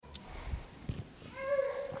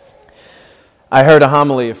I heard a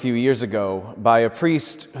homily a few years ago by a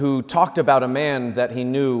priest who talked about a man that he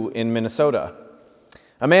knew in Minnesota,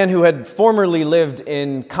 a man who had formerly lived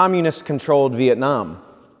in communist-controlled Vietnam.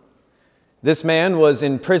 This man was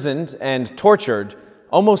imprisoned and tortured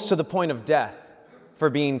almost to the point of death for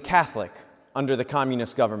being Catholic under the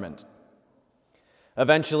communist government.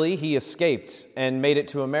 Eventually, he escaped and made it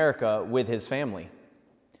to America with his family.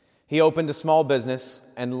 He opened a small business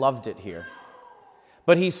and loved it here.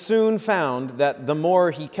 But he soon found that the more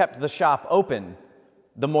he kept the shop open,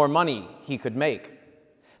 the more money he could make.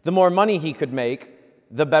 The more money he could make,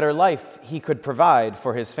 the better life he could provide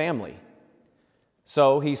for his family.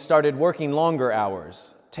 So he started working longer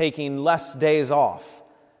hours, taking less days off,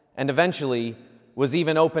 and eventually was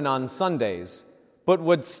even open on Sundays, but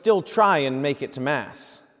would still try and make it to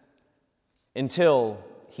Mass. Until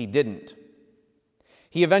he didn't.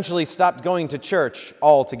 He eventually stopped going to church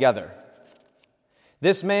altogether.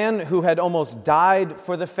 This man who had almost died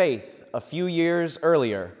for the faith a few years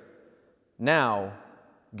earlier now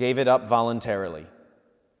gave it up voluntarily.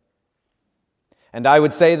 And I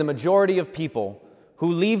would say the majority of people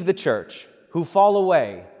who leave the church, who fall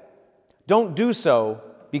away, don't do so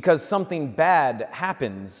because something bad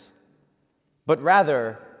happens, but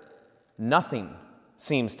rather nothing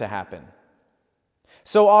seems to happen.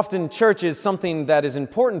 So often church is something that is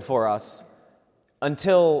important for us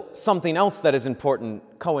until something else that is important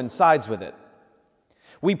coincides with it.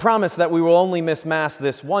 We promise that we will only miss Mass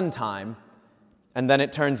this one time, and then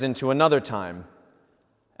it turns into another time.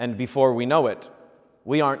 And before we know it,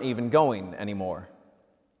 we aren't even going anymore.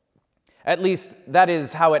 At least that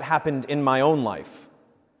is how it happened in my own life.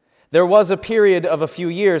 There was a period of a few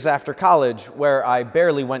years after college where I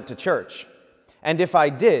barely went to church. And if I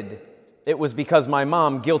did, it was because my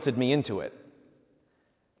mom guilted me into it.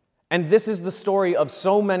 And this is the story of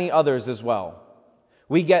so many others as well.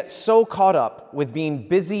 We get so caught up with being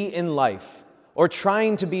busy in life or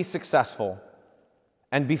trying to be successful,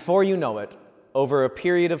 and before you know it, over a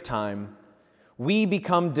period of time, we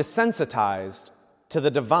become desensitized to the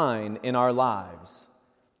divine in our lives,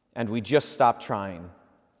 and we just stop trying.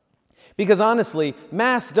 Because honestly,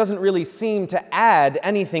 Mass doesn't really seem to add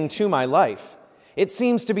anything to my life. It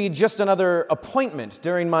seems to be just another appointment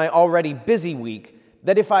during my already busy week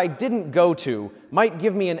that if I didn't go to, might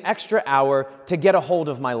give me an extra hour to get a hold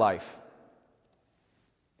of my life.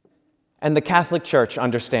 And the Catholic Church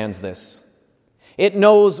understands this. It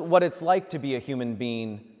knows what it's like to be a human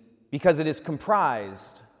being because it is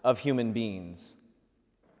comprised of human beings.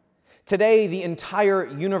 Today, the entire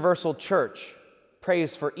universal church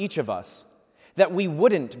prays for each of us that we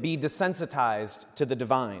wouldn't be desensitized to the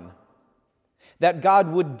divine, that God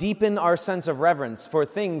would deepen our sense of reverence for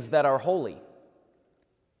things that are holy.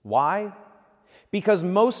 Why? Because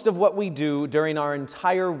most of what we do during our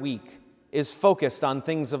entire week is focused on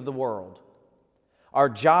things of the world. Our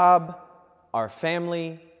job, our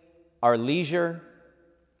family, our leisure,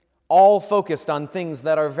 all focused on things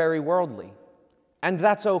that are very worldly. And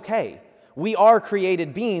that's okay. We are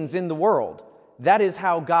created beings in the world. That is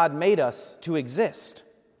how God made us to exist.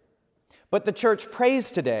 But the church prays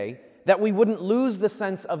today that we wouldn't lose the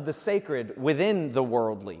sense of the sacred within the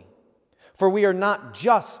worldly. For we are not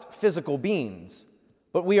just physical beings,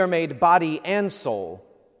 but we are made body and soul,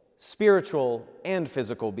 spiritual and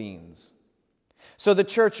physical beings. So the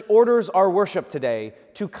church orders our worship today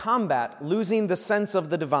to combat losing the sense of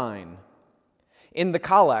the divine. In the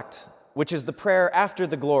Collect, which is the prayer after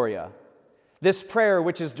the Gloria, this prayer,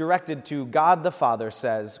 which is directed to God the Father,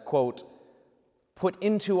 says, quote, "Put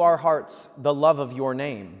into our hearts the love of your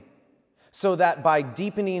name, so that by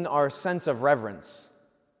deepening our sense of reverence,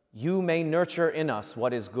 you may nurture in us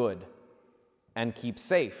what is good, and keep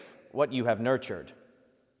safe what you have nurtured."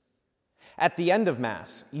 At the end of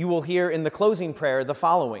Mass, you will hear in the closing prayer the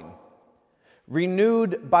following: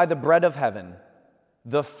 "Renewed by the bread of heaven,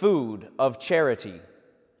 the food of charity,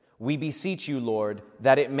 we beseech you, Lord,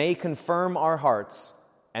 that it may confirm our hearts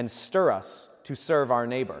and stir us to serve our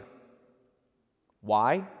neighbor."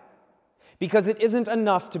 Why? Because it isn't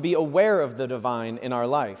enough to be aware of the divine in our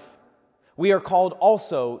life. We are called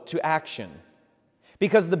also to action.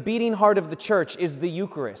 Because the beating heart of the church is the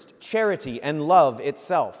Eucharist, charity, and love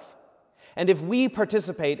itself. And if we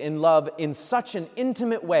participate in love in such an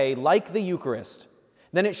intimate way like the Eucharist,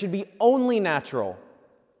 then it should be only natural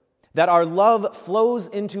that our love flows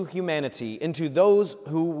into humanity, into those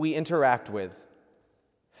who we interact with.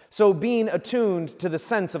 So being attuned to the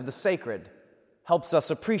sense of the sacred helps us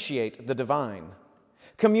appreciate the divine.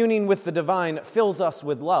 Communing with the divine fills us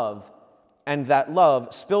with love, and that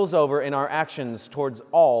love spills over in our actions towards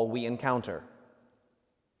all we encounter.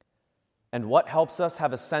 And what helps us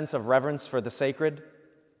have a sense of reverence for the sacred?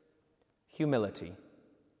 Humility.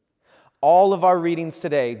 All of our readings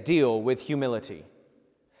today deal with humility.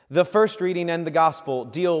 The first reading and the gospel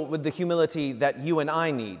deal with the humility that you and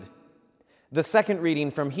I need. The second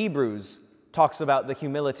reading from Hebrews talks about the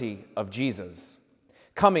humility of Jesus,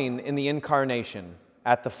 coming in the incarnation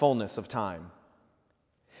at the fullness of time.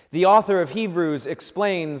 The author of Hebrews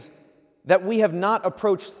explains that we have not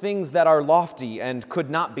approached things that are lofty and could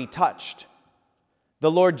not be touched.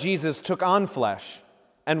 The Lord Jesus took on flesh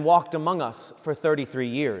and walked among us for 33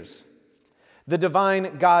 years. The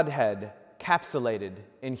divine Godhead capsulated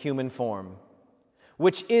in human form,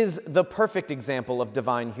 which is the perfect example of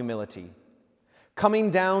divine humility, coming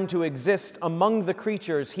down to exist among the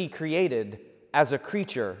creatures he created as a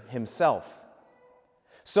creature himself.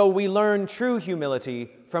 So we learn true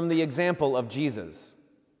humility from the example of Jesus.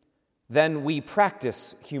 Then we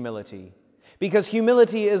practice humility, because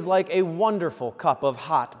humility is like a wonderful cup of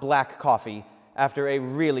hot black coffee after a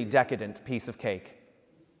really decadent piece of cake.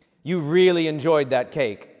 You really enjoyed that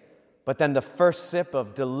cake, but then the first sip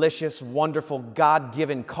of delicious, wonderful,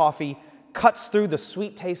 God-given coffee cuts through the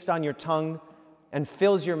sweet taste on your tongue and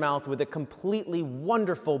fills your mouth with a completely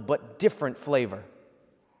wonderful but different flavor.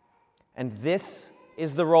 And this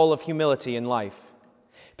is the role of humility in life.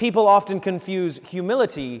 People often confuse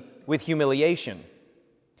humility with humiliation.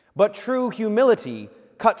 But true humility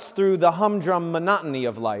cuts through the humdrum monotony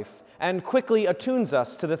of life and quickly attunes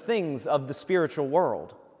us to the things of the spiritual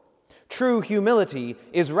world. True humility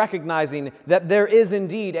is recognizing that there is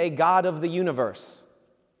indeed a God of the universe,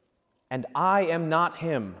 and I am not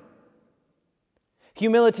him.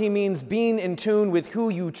 Humility means being in tune with who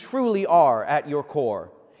you truly are at your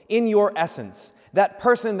core, in your essence, that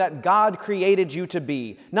person that God created you to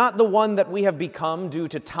be, not the one that we have become due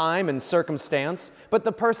to time and circumstance, but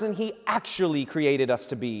the person he actually created us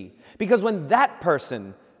to be. Because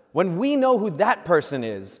when we know who that person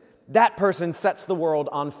sets the world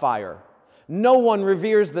on fire. No one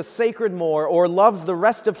reveres the sacred more or loves the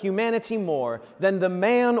rest of humanity more than the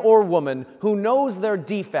man or woman who knows their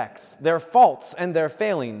defects, their faults, and their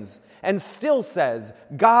failings, and still says,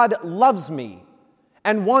 God loves me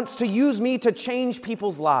and wants to use me to change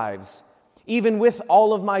people's lives. Even with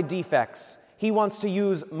all of my defects, he wants to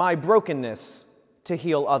use my brokenness to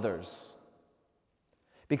heal others.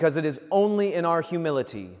 Because it is only in our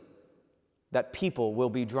humility that people will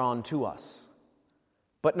be drawn to us,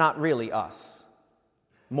 but not really us,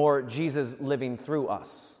 more Jesus living through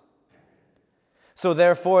us. So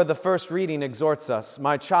therefore, the first reading exhorts us,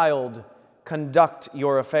 my child, conduct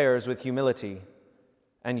your affairs with humility,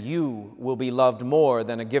 and you will be loved more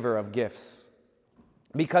than a giver of gifts.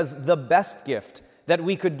 Because the best gift that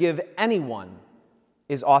we could give anyone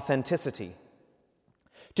is authenticity.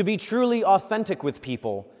 To be truly authentic with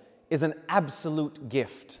people is an absolute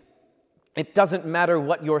gift. It doesn't matter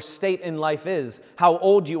what your state in life is, how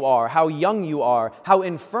old you are, how young you are, how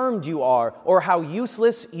infirmed you are, or how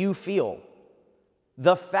useless you feel.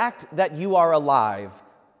 The fact that you are alive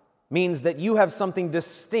means that you have something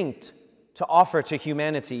distinct to offer to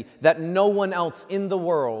humanity that no one else in the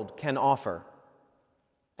world can offer.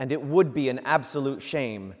 And it would be an absolute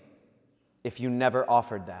shame if you never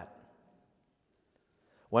offered that.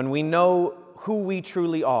 When we know who we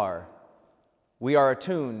truly are, we are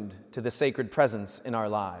attuned to the sacred presence in our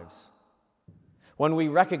lives. When we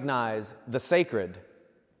recognize the sacred,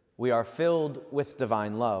 we are filled with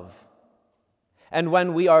divine love. And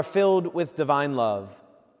when we are filled with divine love,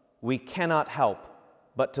 we cannot help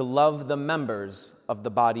but to love the members of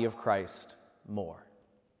the body of Christ more.